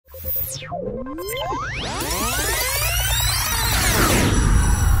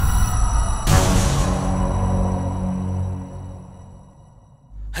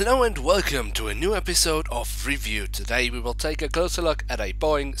Hello and welcome to a new episode of Review. Today we will take a closer look at a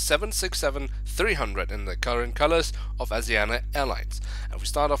Boeing 767-300 in the current colors of Asiana Airlines. And we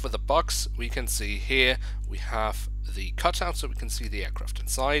start off with the box. We can see here we have the cutout so we can see the aircraft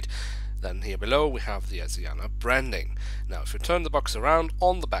inside. Then here below we have the Asiana branding. Now if we turn the box around,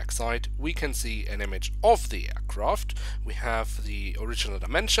 on the back side we can see an image of the aircraft. We have the original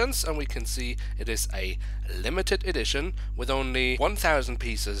dimensions and we can see it is a limited edition with only 1,000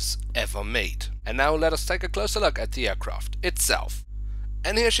 pieces ever made. And now let us take a closer look at the aircraft itself.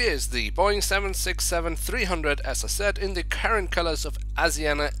 And here she is, the Boeing 767-300, as I said, in the current colors of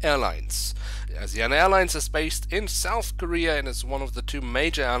Asiana Airlines. Asiana Airlines is based in South Korea and is one of the two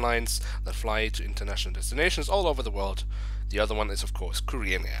major airlines that fly to international destinations all over the world. The other one is of course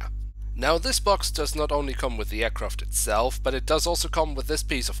Korean Air. Now this box does not only come with the aircraft itself, but it does also come with this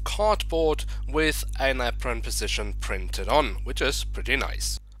piece of cardboard with an apron position printed on, which is pretty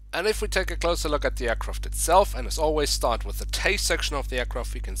nice. And if we take a closer look at the aircraft itself, and as always start with the tail section of the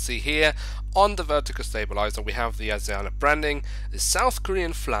aircraft, we can see here on the vertical stabilizer we have the Asiana branding, the South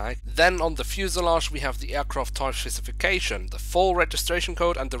Korean flag. Then on the fuselage we have the aircraft type specification, the full registration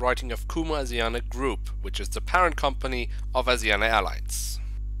code and the writing of Kuma Asiana Group, which is the parent company of Asiana Airlines.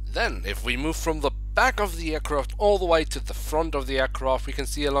 Then if we move from the back of the aircraft all the way to the front of the aircraft, we can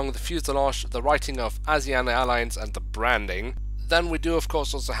see along the fuselage the writing of Asiana Airlines and the branding. Then we do of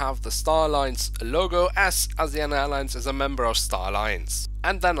course also have the Star Alliance logo, as Asiana Airlines is a member of Star Alliance.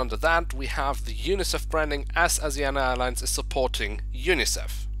 And then under that we have the UNICEF branding, as Asiana Airlines is supporting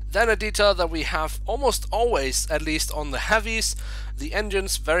UNICEF. Then a detail that we have almost always, at least on the heavies, the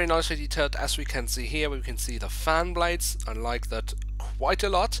engines very nicely detailed, as we can see here. We can see the fan blades, I like that quite a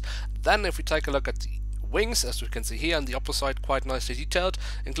lot. Then if we take a look at the wings, as we can see here on the upper side, quite nicely detailed,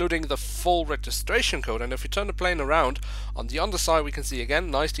 including the full registration code. And if we turn the plane around, on the underside we can see again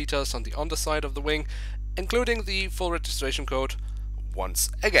nice details on the underside of the wing, including the full registration code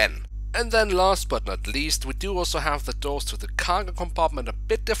once again. And then last but not least, we do also have the doors to the cargo compartment, a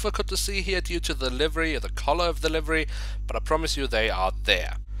bit difficult to see here due to the livery or the color of the livery, but I promise you they are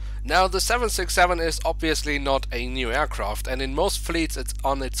there. Now the 767 is obviously not a new aircraft, and in most fleets it's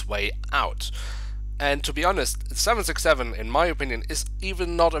on its way out. And to be honest, the 767, in my opinion, is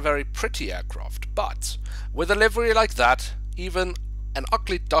even not a very pretty aircraft. But with a livery like that, even an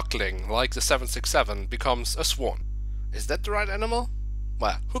ugly duckling like the 767 becomes a swan. Is that the right animal?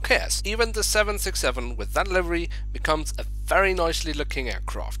 Well, who cares? Even the 767 with that livery becomes a very nicely looking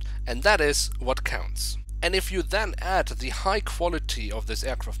aircraft. And that is what counts. And if you then add the high quality of this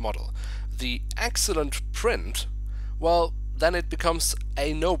aircraft model, the excellent print, well, then it becomes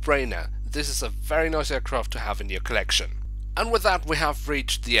a no-brainer. This is a very nice aircraft to have in your collection. And with that we have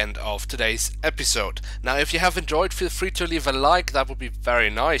reached the end of today's episode. Now if you have enjoyed, feel free to leave a like, that would be very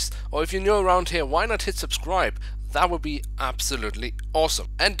nice. Or if you're new around here, why not hit subscribe? That would be absolutely awesome.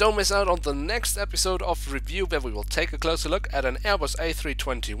 And don't miss out on the next episode of Review, where we will take a closer look at an Airbus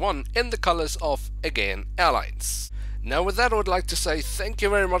A321 in the colors of, again, Airlines. Now with that I would like to say thank you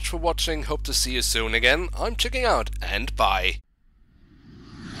very much for watching, hope to see you soon again. I'm checking out, and bye.